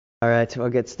All right, we'll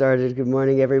get started. Good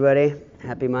morning, everybody.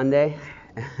 Happy Monday.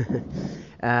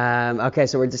 Okay,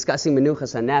 so we're discussing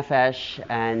Menuchas Hanefesh,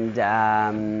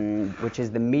 and which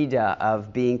is the midah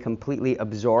of being completely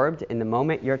absorbed in the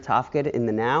moment. You're tafkid in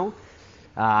the now,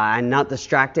 and not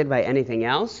distracted by anything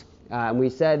else.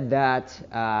 We said that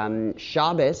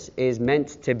Shabbos is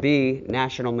meant to be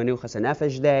National Menuchas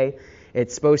Hanefesh Day.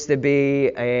 It's supposed to be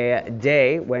a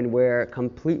day when we're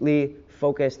completely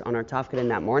focused on our tafkid in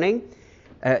that morning.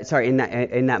 In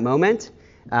that moment.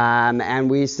 And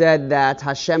we said that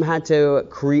Hashem had to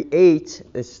create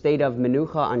the state of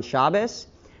Menucha on Shabbos,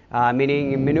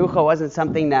 meaning Menucha wasn't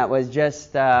something that was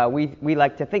just, we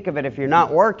like to think of it, if you're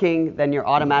not working, then you're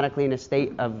automatically in a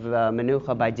state of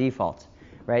Menucha by default,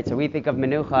 right? So we think of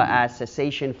Menucha as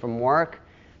cessation from work,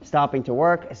 stopping to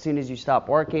work. As soon as you stop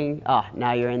working,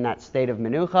 now you're in that state of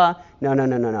Menucha.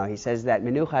 No. He says that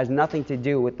Menucha has nothing to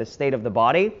do with the state of the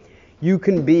body. You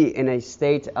can be in a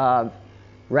state of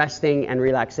resting and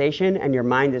relaxation, and your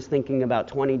mind is thinking about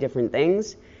 20 different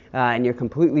things, and you're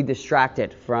completely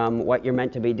distracted from what you're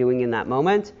meant to be doing in that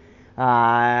moment.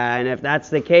 And if that's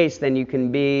the case, then you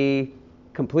can be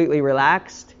completely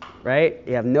relaxed, right?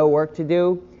 You have no work to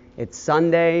do. It's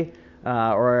Sunday,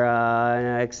 or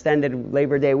an extended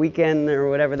Labor Day weekend, or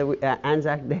whatever, the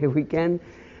Anzac Day weekend.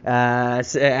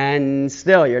 And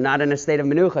still, you're not in a state of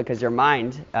menucha because your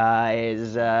mind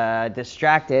is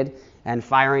distracted and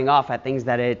firing off at things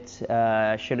that it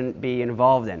shouldn't be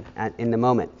involved in the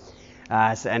moment.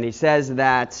 And he says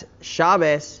that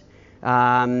Shabbos,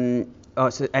 and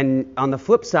on the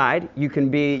flip side,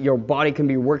 your body can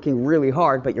be working really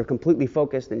hard, but you're completely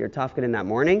focused and you're tafkid in that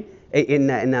morning, in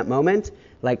that moment.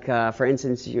 Like, for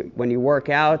instance, when you work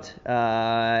out,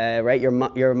 right,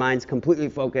 your mind's completely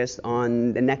focused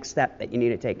on the next step that you need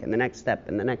to take, and the next step,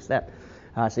 and the next step.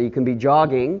 So you can be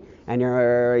jogging, and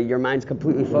your mind's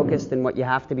completely focused in what you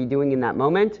have to be doing in that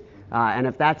moment. And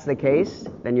if that's the case,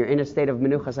 then you're in a state of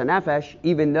Menuchas Hanefesh,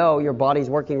 even though your body's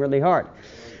working really hard.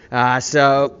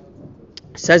 So,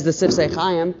 says the Sifsei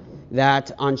Chaim,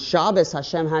 that on Shabbos,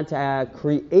 Hashem had to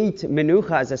create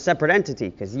Menucha as a separate entity,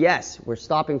 because yes, we're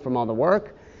stopping from all the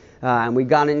work, and we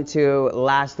got into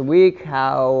last week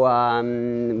how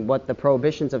what the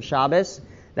prohibitions of Shabbos,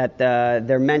 that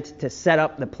they're meant to set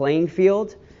up the playing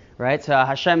field, right? So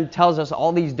Hashem tells us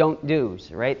all these don't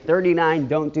do's, right? 39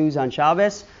 don't do's on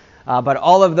Shabbos, but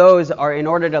all of those are in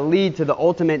order to lead to the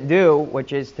ultimate do,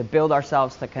 which is to build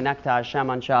ourselves to connect to Hashem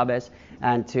on Shabbos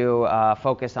and to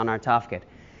focus on our tafkid.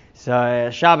 So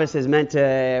Shabbos is meant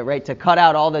to cut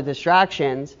out all the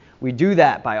distractions. We do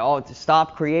that to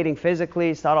stop creating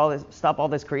physically, stop all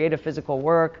this creative physical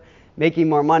work, making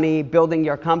more money, building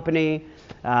your company,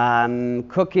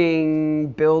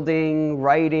 cooking, building,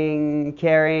 writing,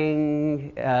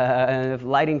 caring,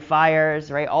 lighting fires,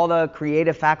 right? All the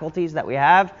creative faculties that we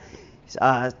have.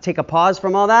 Take a pause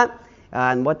from all that.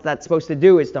 And what that's supposed to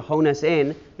do is to hone us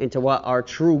into what our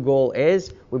true goal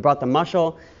is. We brought the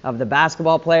mashal of the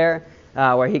basketball player,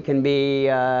 where he can be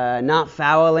not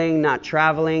fouling, not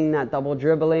traveling, not double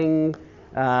dribbling,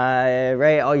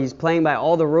 right? Oh, he's playing by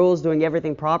all the rules, doing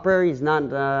everything proper. He's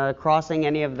not crossing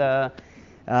any of the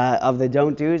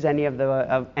don't do's, any of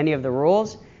the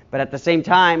rules. But at the same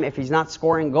time, if he's not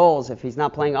scoring goals, if he's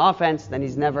not playing offense, then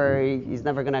he's never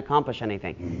going to accomplish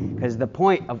anything. Because the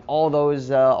point of all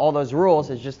those rules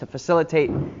is just to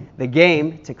facilitate the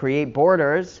game, to create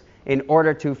borders in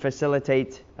order to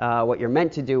facilitate what you're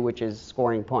meant to do, which is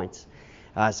scoring points.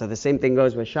 So the same thing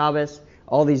goes with Shabbos.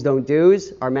 All these don't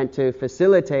do's are meant to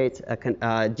facilitate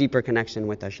a deeper connection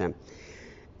with Hashem.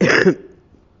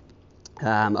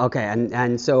 Okay,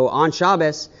 and so on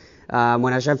Shabbos,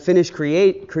 when Hashem finished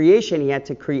creation, he had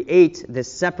to create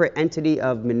this separate entity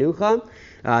of Menucha.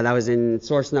 That was in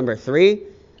source number 3.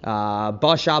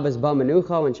 Ba Shabbos ba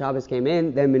Menucha, when Shabbos came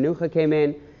in, then Menucha came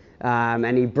in.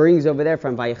 And he brings over there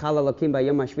from Vayichal Elokim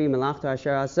Bayom Hashvi Melachto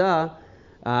Asher Asa,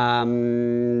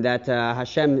 that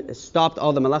Hashem stopped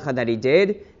all the malacha that he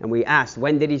did. And we asked,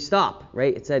 when did he stop?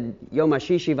 Right? It said, Yom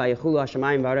HaShishi Vayichulu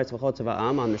Hashemayim V'aretz V'chol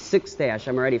Tzva'am. On the 6th day,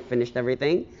 Hashem already finished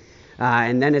everything.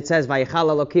 And then it says,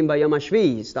 Vayichal Elokim Bayom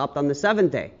Hashvi. He stopped on the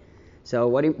 7th day.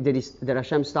 So did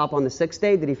Hashem stop on the 6th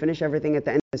day? Did he finish everything at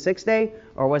the end of the 6th day?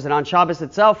 Or was it on Shabbos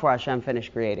itself where Hashem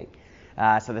finished creating?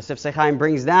 So the Sifsei Chaim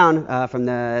brings down from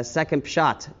the second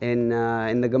pshat in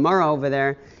the Gemara over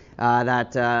there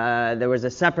that there was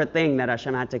a separate thing that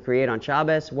Hashem had to create on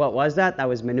Shabbos. What was that? That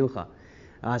was Menucha.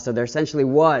 So there essentially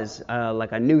was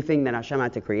like a new thing that Hashem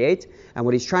had to create. And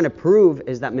what he's trying to prove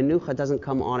is that Menucha doesn't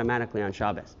come automatically on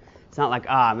Shabbos. It's not like,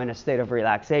 I'm in a state of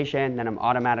relaxation, then I'm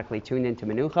automatically tuned into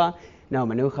Menucha. No,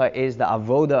 Menucha is the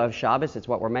avoda of Shabbos. It's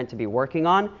what we're meant to be working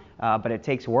on. but it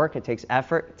takes work, it takes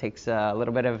effort, it takes a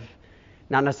little bit of,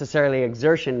 not necessarily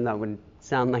exertion, that would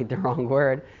sound like the wrong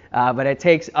word, but it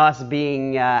takes us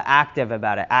being active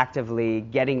about it, actively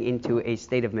getting into a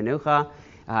state of menucha,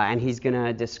 and he's going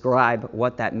to describe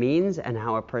what that means and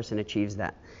how a person achieves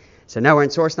that. So now we're in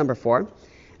source number 4,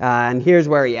 and here's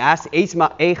where he asks, Eich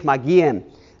magiyim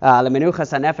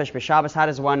lemenuchas hanefesh b'Shabbos. How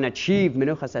does one achieve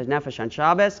menuchas hanefesh on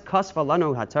Shabbos? Kasva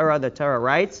lanu haTorah. The Torah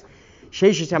writes,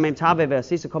 Sheish yamim tave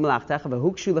ve'asisa kol melachtecha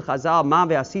ve'hukshu lechazal ma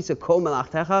ve'asisa kol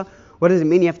melachtecha. What does it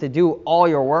mean you have to do all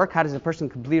your work? How does a person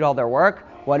complete all their work?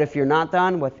 What if you're not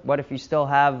done? What if you still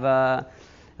have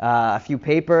a few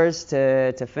papers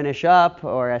to finish up,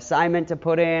 or assignment to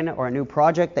put in, or a new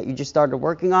project that you just started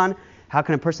working on? How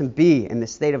can a person be in the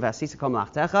state of asisa kol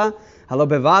melachtecha? Halo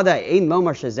bevada ein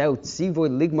lomar shezeu tzivoy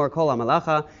ligmor kol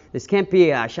hamalacha. This can't be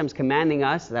Hashem's commanding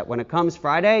us that when it comes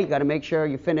Friday, you got to make sure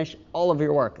you finish all of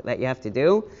your work that you have to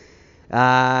do.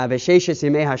 V'sheishes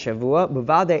yimei hashavua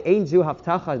bevada ein zu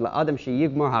haftacha la'adam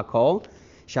sheyigmor hakol.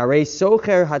 Sharei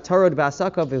socher hatarod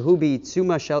ba'asakav v'hu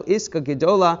bi'tzuma shel iska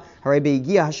gedola harei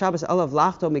be'igia hashabbos alav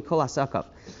lachto mikol asakav.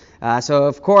 So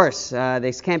of course,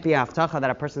 this can't be a haftacha that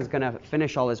a person's going to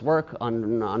finish all his work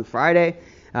on Friday,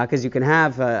 because you can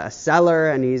have a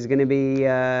seller and he's going to be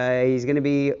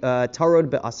tarod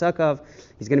be'asakav.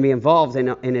 He's going to be involved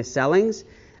in his sellings,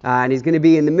 and he's going to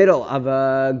be in the middle of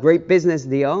a great business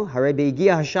deal. Harei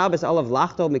be'igia hashabbos alav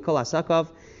lachto mikol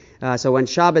asakav. So when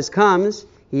Shabbos comes,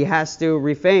 he has to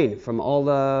refrain from all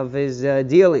of his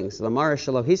dealings. Lamar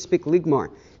shelo hispik ligmar,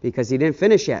 because he didn't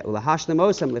finish yet. Ulahash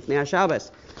lemosam lifnei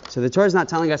haShabbos. So the Torah is not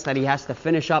telling us that he has to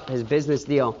finish up his business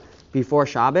deal before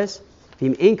Shabbos.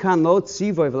 Hashem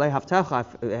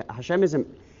isn't.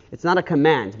 It's not a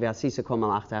command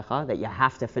that you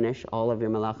have to finish all of your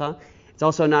melacha. It's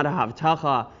also not a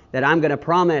havtacha that I'm going to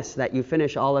promise that you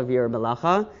finish all of your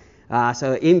melacha.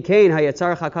 So im kain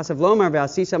hayatzarcha kasav lomar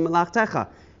ve'asisa melachtecha.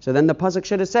 So then the pasuk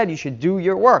should have said you should do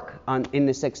your work in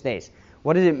the 6 days.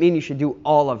 What does it mean you should do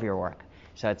all of your work?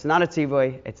 So it's not a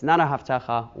tzivoy, it's not a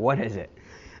havtacha. What is it?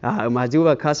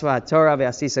 Umaduva kasva Torah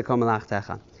ve'asisa kol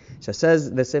melachtecha. So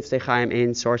says the Sifsei Chaim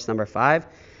in source number 5.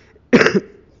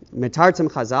 Metartim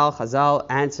Chazal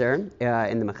answer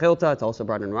in the Mechilta. It's also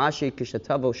brought in Rashi.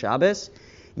 Kishatavo Shabbos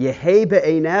Yehei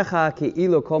be'einecha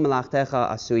ki'ilu kol melachtecha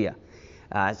asuya.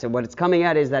 So what it's coming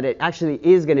at is that it actually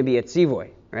is going to be a tzivoy,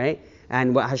 right?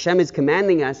 And what Hashem is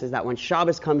commanding us is that when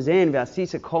Shabbos comes in,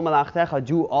 ve'asisa kol melachtecha,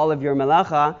 do all of your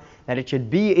melacha, that it should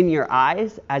be in your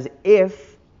eyes as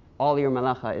if all your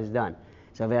melacha is done.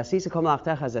 So ve'asisa kol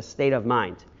melachtecha is a state of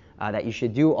mind, that you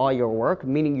should do all your work,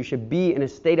 meaning you should be in a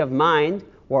state of mind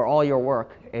where all your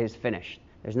work is finished.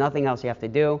 There's nothing else you have to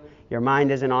do. Your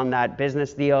mind isn't on that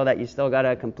business deal that you still got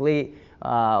to complete,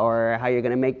 or how you're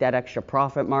going to make that extra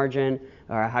profit margin,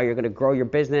 or how you're going to grow your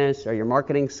business, or your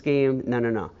marketing scheme.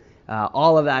 No.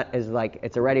 All of that is like,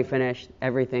 it's already finished.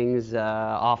 Everything's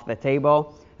off the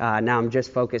table. Now I'm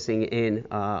just focusing in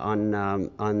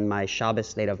on my Shabbos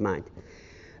state of mind.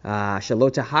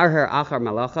 Shalota harher achar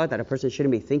malacha, that a person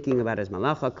shouldn't be thinking about his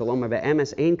malacha. Kolomar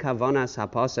be'emes ein kavanas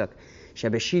hapasuk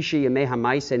shebeshishi yemei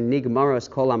hamaisa nigmaros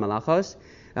kol hamalachos.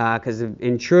 Because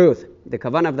in truth, the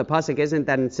kavanah of the pasuk isn't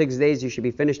that in 6 days you should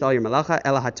be finished all your malacha.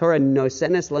 Ela haTorah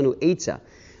nosenes lanu eitza.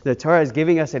 The Torah is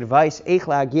giving us advice, eich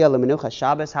la'agia lemenuchas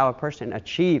Shabbos, how a person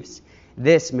achieves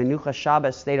this menuchas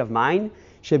Shabbos state of mind.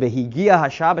 Shebehigia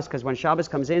haShabbos, because when Shabbos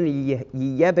comes in,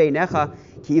 yiyeh beinecha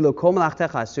ki'ilu kol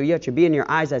melachtecha asuya, it should be in your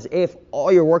eyes as if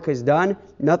all your work is done,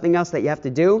 nothing else that you have to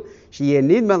do. Sheyeh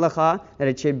nidma lecha, that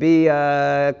it should be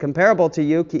comparable to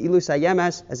you, ki'ilu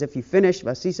sayemes, as if you finished,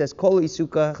 vasises kol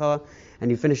isukacha, and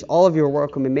you finished all of your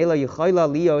work. Umimela yuchayla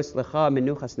lios lecha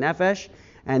menuchas nefesh.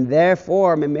 And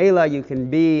therefore, memela, you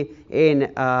can be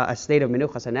in a state of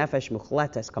menuchas hanefesh,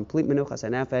 muchletes, complete menuchas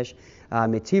hanefesh,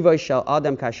 mitivoy shel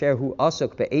adam kasher hu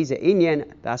asuk be'eze inyan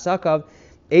ba'asakav,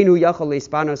 enu yachol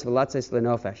leispanos v'latzes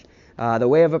lenofesh. The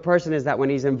way of a person is that when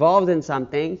he's involved in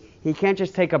something, he can't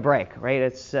just take a break, right?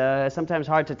 It's sometimes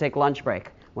hard to take lunch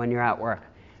break when you're at work.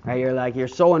 Right, you're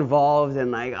so involved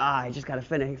and I just got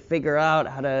to figure out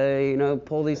how to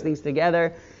pull these things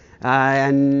together.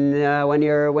 And when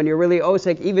you're really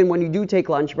osek, even when you do take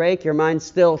lunch break, your mind's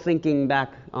still thinking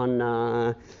back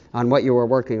on what you were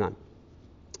working on.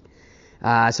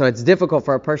 So it's difficult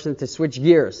for a person to switch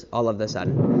gears all of a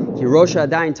sudden. Hirosha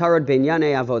adayin tarod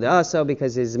beinyane avoda, so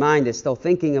because his mind is still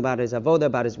thinking about his avoda,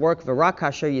 about his work. V'rak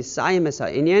kasher yisayim es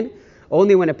ha'inyan.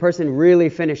 Only when a person really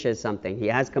finishes something, he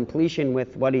has completion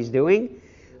with what he's doing.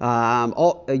 Then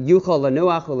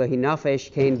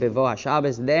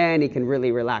he can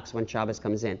really relax when Shabbos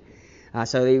comes in.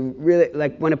 So they really,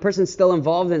 like when a person's still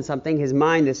involved in something, his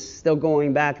mind is still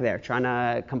going back there, trying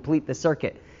to complete the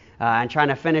circuit and trying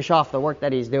to finish off the work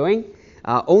that he's doing.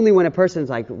 Only when a person's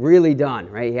like really done,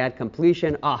 right? He had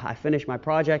completion. I finished my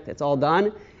project. It's all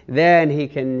done. Then he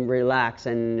can relax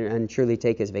and truly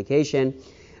take his vacation.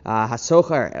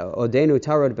 Hasocher odenu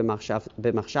tarod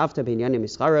b'machshavta b'inyanim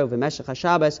mischaro v'meshech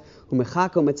haShabbos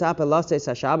u'mechako mitzapa loses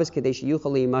haShabbos kedei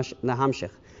sheyuchal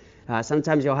lahamshich.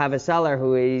 Sometimes you'll have a seller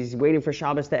who is waiting for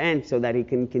Shabbos to end so that he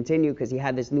can continue because he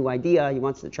had this new idea. He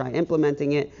wants to try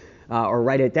implementing it or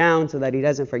write it down so that he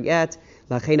doesn't forget.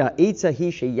 So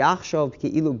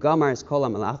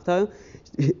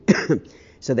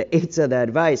the Eitzah, the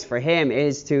advice for him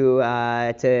is to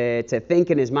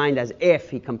think in his mind as if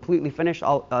he completely finished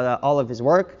all of his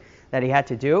work that he had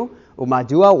to do.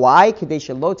 Umadua, why? So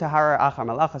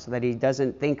that he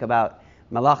doesn't think about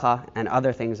malacha and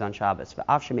other things on Shabbos. Here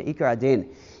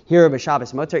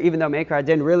b'Shabbos mutter, even though meikar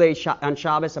adin really on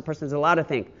Shabbos a person is allowed to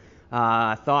think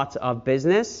thoughts of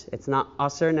business. It's not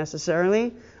usher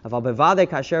necessarily. When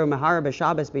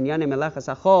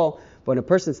a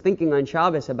person's thinking on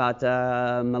Shabbos about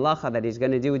malacha that he's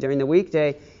going to do during the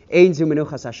weekday, it's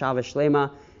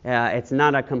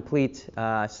not a complete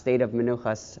state of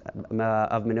menuchas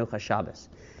Shabbos.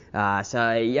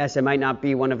 So yes, it might not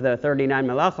be one of the 39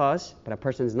 melachos, but a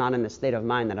person's not in the state of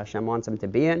mind that Hashem wants him to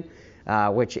be in,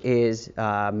 which is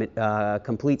a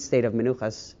complete state of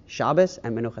menuchas Shabbos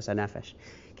and menuchas Hanefesh.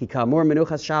 Ki kamor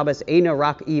menuchas Shabbos eina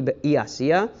rak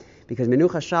i'asiyah, because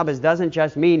menuchas Shabbos doesn't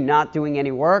just mean not doing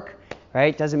any work,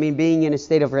 right? Doesn't mean being in a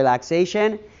state of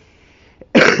relaxation.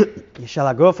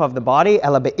 Yishalaguf of the body,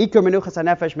 ela be'ikar menuchas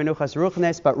Hanefesh menuchas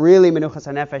ruchnes, but really menuchas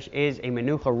Hanefesh is a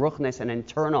menucha ruchnes, an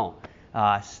internal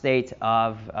state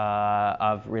of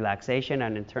relaxation,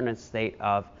 an internal state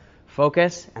of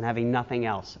focus, and having nothing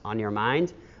else on your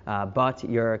mind but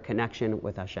your connection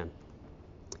with Hashem.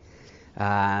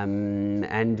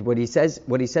 And what he says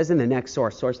in the next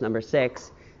source number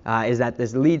 6, is that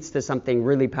this leads to something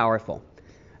really powerful,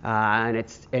 and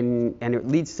it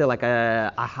leads to like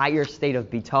a higher state of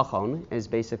bitachon. Is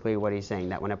basically what he's saying,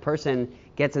 that when a person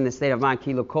gets in the state of mind,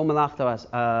 kilu kol malachta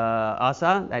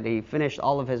asa, that he finished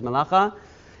all of his malacha,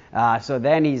 so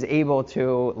then he's able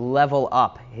to level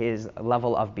up his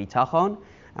level of bitachon.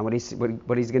 And what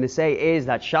he's going to say is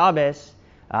that Shabbos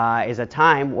is a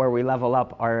time where we level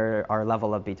up our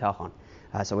level of bitachon.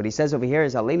 So what he says over here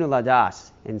is Aleinu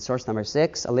Ladas in source number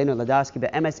 6. Aleinu Ladas ki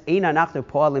be'emes eina nachnu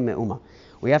po'alim me'uma.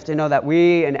 We have to know that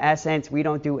we, in essence, we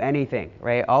don't do anything,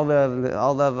 right? All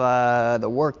of the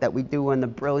work that we do and the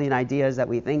brilliant ideas that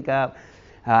we think of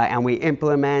and we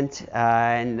implement,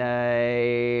 and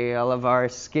all of our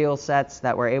skill sets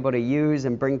that we're able to use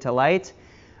and bring to light,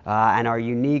 and our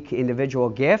unique individual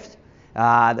gift,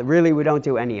 really we don't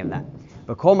do any of that.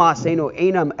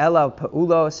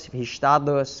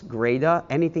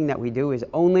 Anything that we do is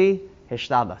only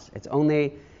hishtadlus. It's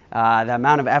only the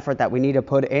amount of effort that we need to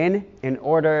put in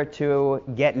order to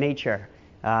get nature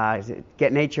to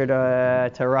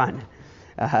run.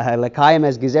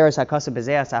 Because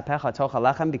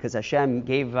Hashem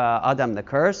gave Adam the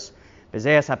curse,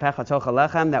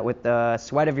 that with the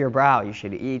sweat of your brow you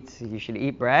should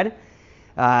eat bread.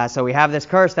 So we have this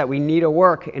curse that we need to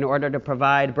work in order to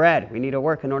provide bread. We need to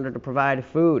work in order to provide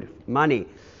food, money,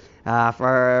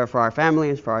 for our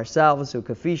families, for ourselves.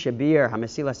 Ukafisha bir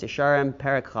hamasilas yisharim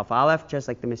perek chaf aleph, just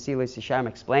like the Mesilas Yesharim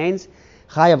explains.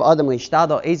 Chayav adam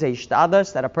lishtadol eze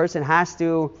ishtados, that a person has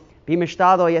to be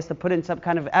mishtadol. He has to put in some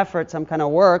kind of effort, some kind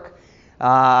of work,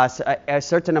 a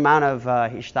certain amount of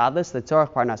ishtadlos, the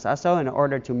tzorach parnasaso, in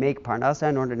order to make parnasa,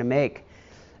 in order to make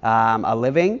a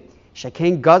living.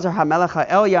 Shekin gazar hamelech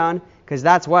ha'elyon, because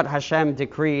that's what Hashem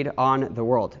decreed on the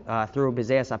world through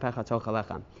B'zeas apecha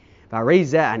tochalechem.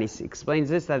 And he explains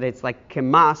this, that it's like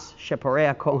kemas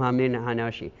sheporea kol hamin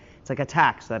hanoshi. It's like a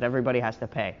tax that everybody has to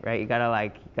pay, right? You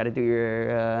gotta do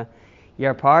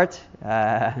your part,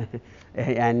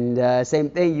 and same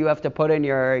thing. You have to put in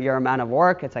your amount of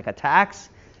work. It's like a tax,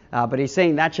 but he's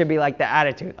saying that should be like the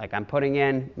attitude. Like, I'm putting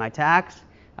in my tax,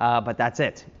 but that's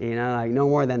it. Like no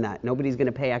more than that. Nobody's going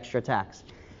to pay extra tax,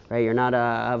 right? You're not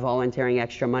volunteering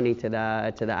extra money to the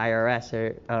IRS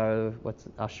or what's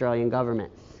the Australian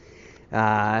government.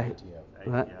 ATO.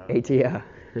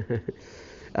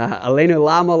 Aleinu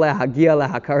lamo lehagia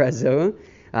lehakarazu.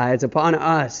 It's upon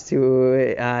us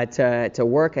to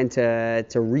work and to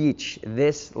reach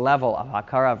this level of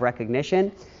hakara, of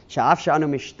recognition. Sha'af shanu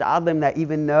mishtadlim, that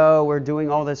even though we're doing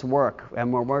all this work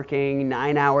and we're working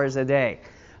 9 hours a day,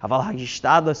 aval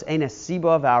hagishtadlos eina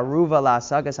siba v'aruva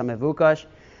la'asagas hamevukash,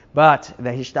 But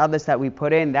the hishtadlus that we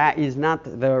put in, that is not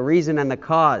the reason and the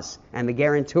cause and the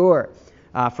guarantor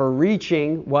for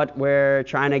reaching what we're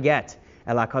trying to get.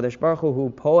 Ela Kadosh Baruch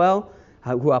Hu poel,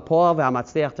 hu hapoel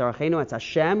v'hamatzliach darachenu. It's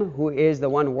Hashem who is the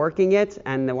one working it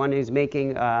and the one who's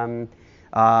making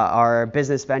our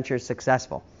business ventures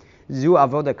successful. Zu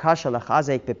avoda kasha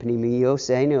lechazek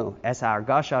b'pnimiyosenu es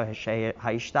ha'argasha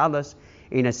ha'ishtadlus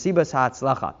in asibas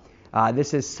ha'atzlacha.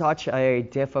 This is such a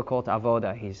difficult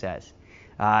avoda, he says,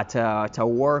 to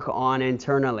work on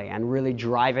internally and really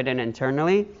drive it in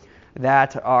internally,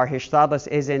 that our hishtadlus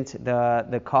isn't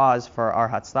the cause for our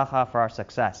hatzlacha, for our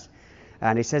success.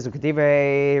 And he says,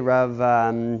 Ukdivrei Rav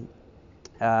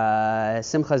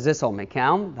Simcha Zissel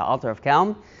Mekelm, the altar of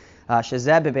Kelm,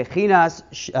 Shezeh bebechinas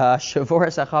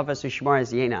shavuras achavas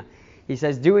ushmaras yena. He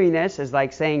says doing this is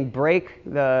like saying break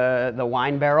the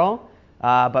wine barrel,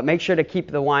 but make sure to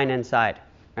keep the wine inside,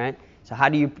 right? So how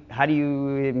do you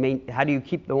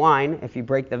keep the wine if you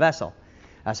break the vessel?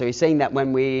 So he's saying that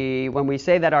when we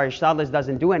say that our hishtadlus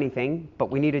doesn't do anything, but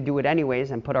we need to do it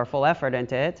anyways and put our full effort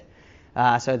into it.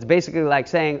 So it's basically like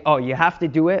saying, oh, you have to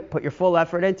do it, put your full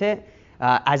effort into it,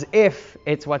 as if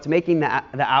it's what's making the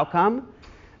outcome.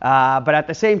 But at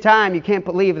the same time, you can't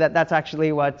believe that that's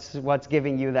actually what's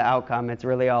giving you the outcome. It's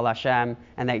really all Hashem,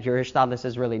 and that your hishtadlus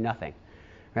is really nothing,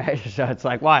 right? So it's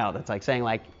like wild. It's like saying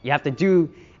like you have to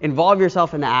involve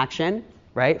yourself in the action,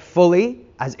 right, fully,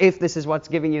 as if this is what's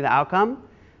giving you the outcome.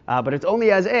 But it's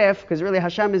only as if, because really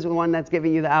Hashem is the one that's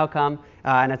giving you the outcome,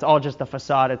 and it's all just a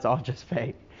facade. It's all just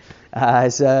fake.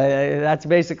 So that's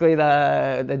basically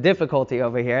the difficulty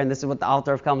over here, and this is what the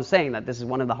altar of Kelm is saying, that this is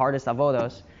one of the hardest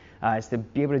avodos. Is to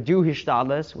be able to do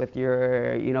hishtadlus with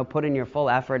your, putting your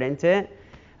full effort into it.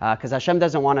 Because Hashem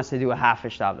doesn't want us to do a half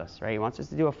hishtadlus, right? He wants us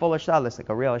to do a full hishtadlus, like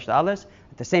a real hishtadlus.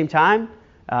 At the same time,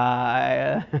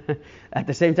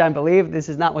 believe this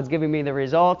is not what's giving me the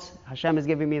results. Hashem is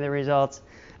giving me the results.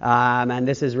 And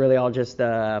this is really all just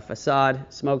a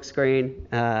facade, smoke screen,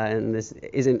 and this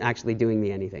isn't actually doing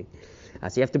me anything.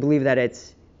 So you have to believe that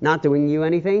it's not doing you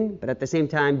anything, but at the same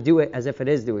time, do it as if it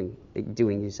is doing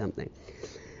you something.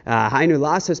 Because we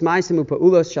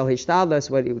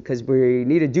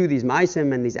need to do these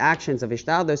maisim and these actions of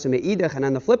hishtadlus, and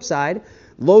on the flip side,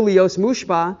 lo lios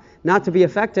mushba, not to be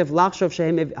effective, to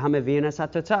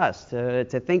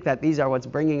think that these are what's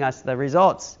bringing us the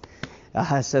results.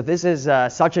 So this is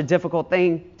such a difficult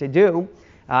thing to do,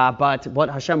 but what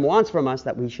Hashem wants from us,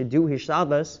 that we should do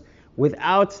hishtadlus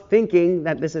without thinking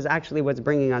that this is actually what's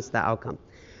bringing us the outcome.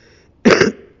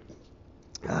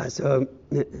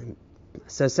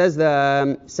 So says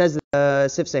the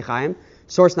Sifsei Chaim,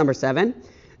 source number 7.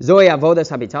 Zoe avodas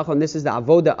habitachon. This is the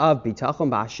avoda of bitachon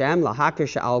b'Hashem lahakir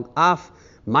she'al af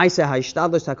ma'aseh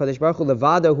ha'ishtadlus hakadosh baruch hu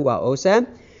levado hu ha'oseh.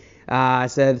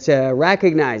 So to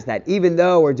recognize that even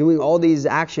though we're doing all these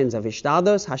actions of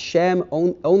hishtadlus, Hashem,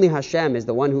 only Hashem is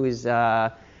the one who is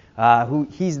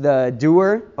he's the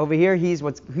doer over here. He's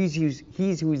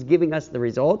who's giving us the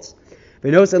results.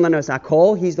 He's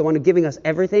the one who's giving us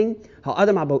everything.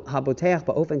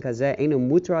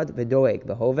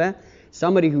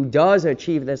 Somebody who does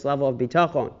achieve this level of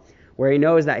bitachon, where he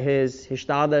knows that his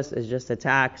hishtadlus is just a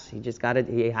tax, he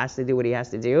has to do what he has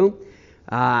to do,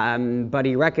 but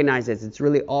he recognizes it's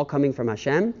really all coming from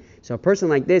Hashem. So a person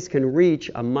like this can reach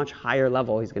a much higher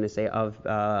level, he's going to say, of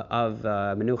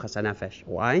Menuchas Hanefesh.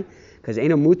 Why? Because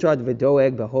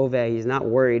he's not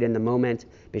worried in the moment,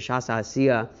 b'shas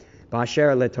ha'asiyah,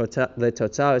 Basher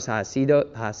letotzaos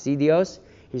hasidios.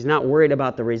 He's not worried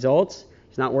about the results.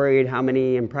 He's not worried how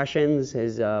many impressions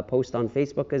his post on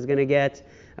Facebook is going to get,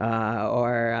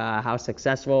 or how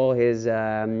successful his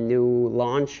new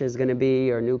launch is going to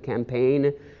be, or new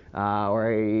campaign,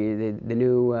 or the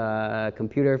new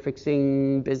computer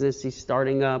fixing business he's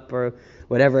starting up, or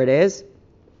whatever it is.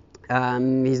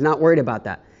 He's not worried about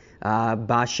that.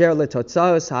 Basher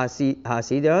letotzaos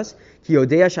hasidios. He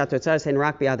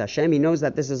knows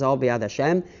that this is all biyad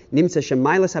Hashem.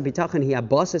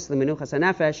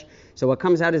 So what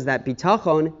comes out is that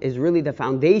bitachon is really the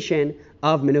foundation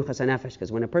of Menuchas Hanefesh.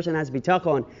 Because when a person has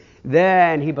bitachon,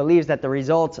 then he believes that the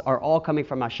results are all coming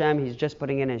from Hashem. He's just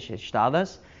putting in his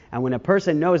hishtadlus. And when a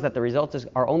person knows that the results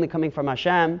are only coming from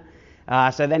Hashem,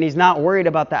 so then he's not worried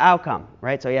about the outcome,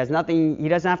 right? So he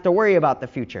doesn't have to worry about the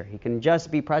future. He can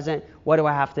just be present. What do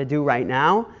I have to do right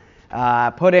now?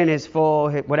 Put in his full,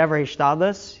 whatever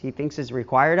hishtadlus he thinks is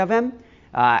required of him,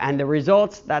 and the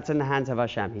results, that's in the hands of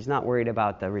Hashem. He's not worried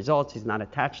about the results. He's not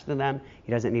attached to them.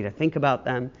 He doesn't need to think about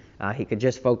them. He could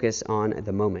just focus on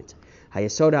the moment.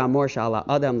 Hayasoda amor shala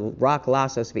adam rak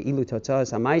lasos ve'ilu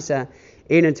totzos hamaisa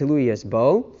enan teluyas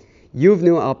bo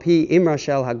yuvnu al pi imra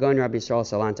shel hagon Rabbi Yisrael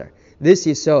Salanter. This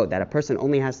yisod, that a person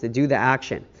only has to do the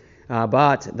action,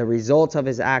 but the results of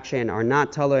his action are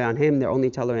not taloi on him, they're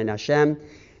only taloi in Hashem.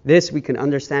 This we can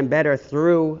understand better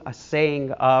through a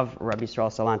saying of Rabbi Yisrael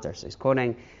Salanter. So he's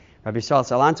quoting Rabbi Yisrael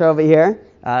Salanter over here.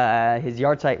 His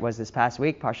yahrzeit was this past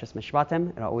week, Parshas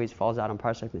Mishpatim. It always falls out on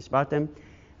Parshas Mishpatim.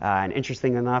 And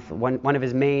interesting enough, one of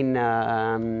his main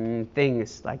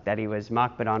things like that he was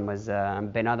makbid on was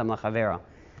Ben Adam Lachavera.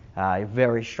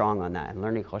 Very strong on that, and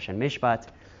learning Choshen Mishpat.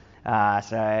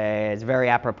 So it's very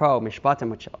apropos.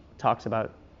 Mishpatim, which talks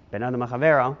about Ben Adam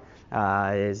Lachavera,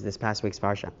 is this past week's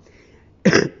parsha.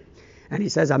 And he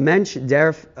says, "A mensch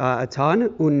derf atan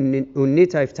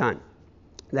unitaif tan,"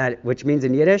 that which means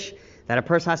in Yiddish that a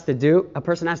person has to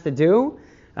do,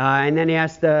 and then he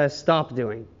has to stop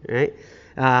doing. Right?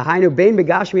 Hainu bein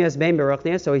begashmias bein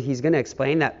beruchnias. So he's going to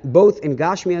explain that both in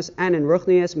gashmias and in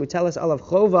ruchnias, mutelas alav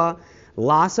chova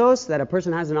lasos, that a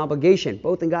person has an obligation,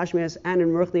 both in gashmias and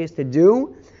in ruchnias, to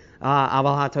do.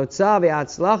 Aval hatotza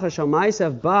ve'atzlacha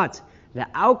shomaysev, but the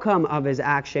outcome of his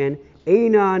action,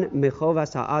 einan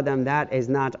michovas ha'adam, that is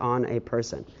not on a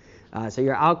person. So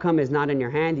your outcome is not in your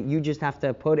hand. You just have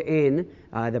to put in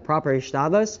the proper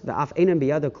ishtadlus. V'af einan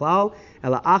biyadu klal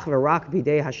ela ach v'rak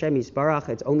bidei Hashem yisbarach.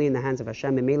 It's only in the hands of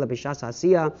Hashem. Memela b'shas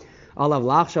hasiya alav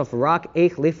lachshof rak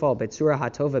eich lifol betzura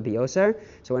hatova biyoser.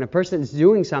 So when a person is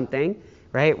doing something,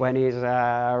 right, when he's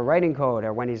writing code,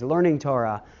 or when he's learning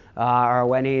Torah, or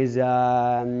when he's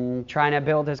trying to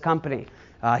build his company,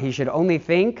 he should only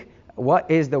think,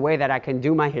 what is the way that I can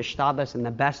do my hishtadlus in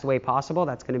the best way possible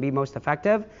that's going to be most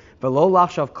effective? V'lo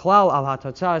lachshav klal al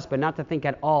hatotzas, but not to think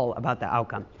at all about the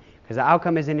outcome, because the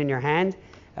outcome isn't in your hand.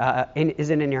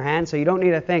 So you don't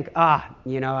need to think,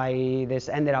 this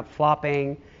ended up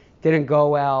flopping, didn't go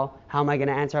well. How am I going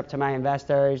to answer up to my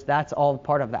investors? That's all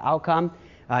part of the outcome.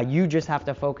 You just have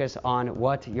to focus on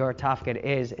what your tafkid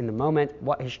is in the moment,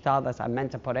 what hishtadlus I'm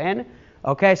meant to put in.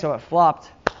 Okay, so it flopped.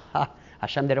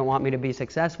 Hashem didn't want me to be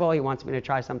successful. He wants me to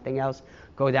try something else,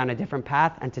 go down a different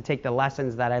path, and to take the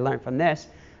lessons that I learned from this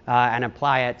and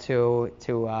apply it to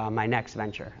my next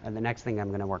venture, and the next thing I'm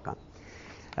going to work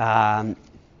on.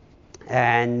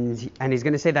 And he's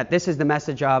going to say that this is the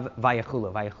message of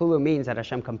Vayechulu. Vayechulu means that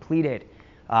Hashem completed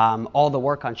all the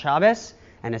work on Shabbos.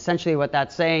 And essentially what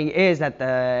that's saying is that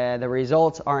the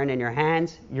results aren't in your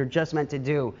hands. You're just meant to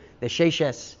do the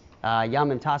Sheishes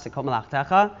Yamim Tasik Kol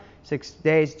Malachtecha. 6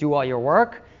 days, do all your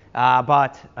work.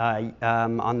 But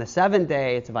on the seventh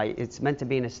day, it's meant to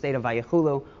be in a state of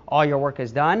Vayechulu. All your work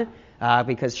is done.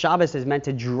 Because Shabbos is meant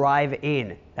to drive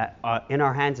in. That in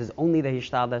our hands is only the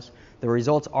hishtadlus. The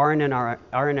results aren't in our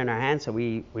hands, so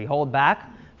we hold back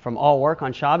from all work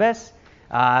on Shabbos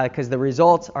because the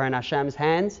results are in Hashem's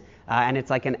hands, and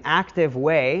it's like an active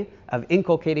way of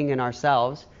inculcating in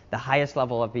ourselves the highest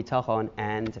level of Bitachon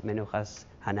and Menuchas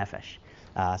Hanefesh.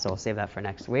 So we'll save that for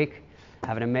next week.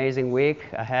 Have an amazing week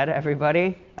ahead,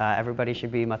 everybody. Everybody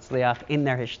should be matzliach in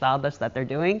their hishtadlus that they're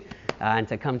doing, and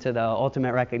to come to the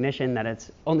ultimate recognition that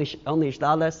it's only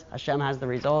hishtadlus. Hashem has the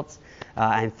results,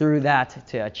 and through that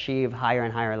to achieve higher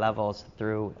and higher levels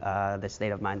through the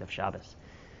state of mind of Shabbos.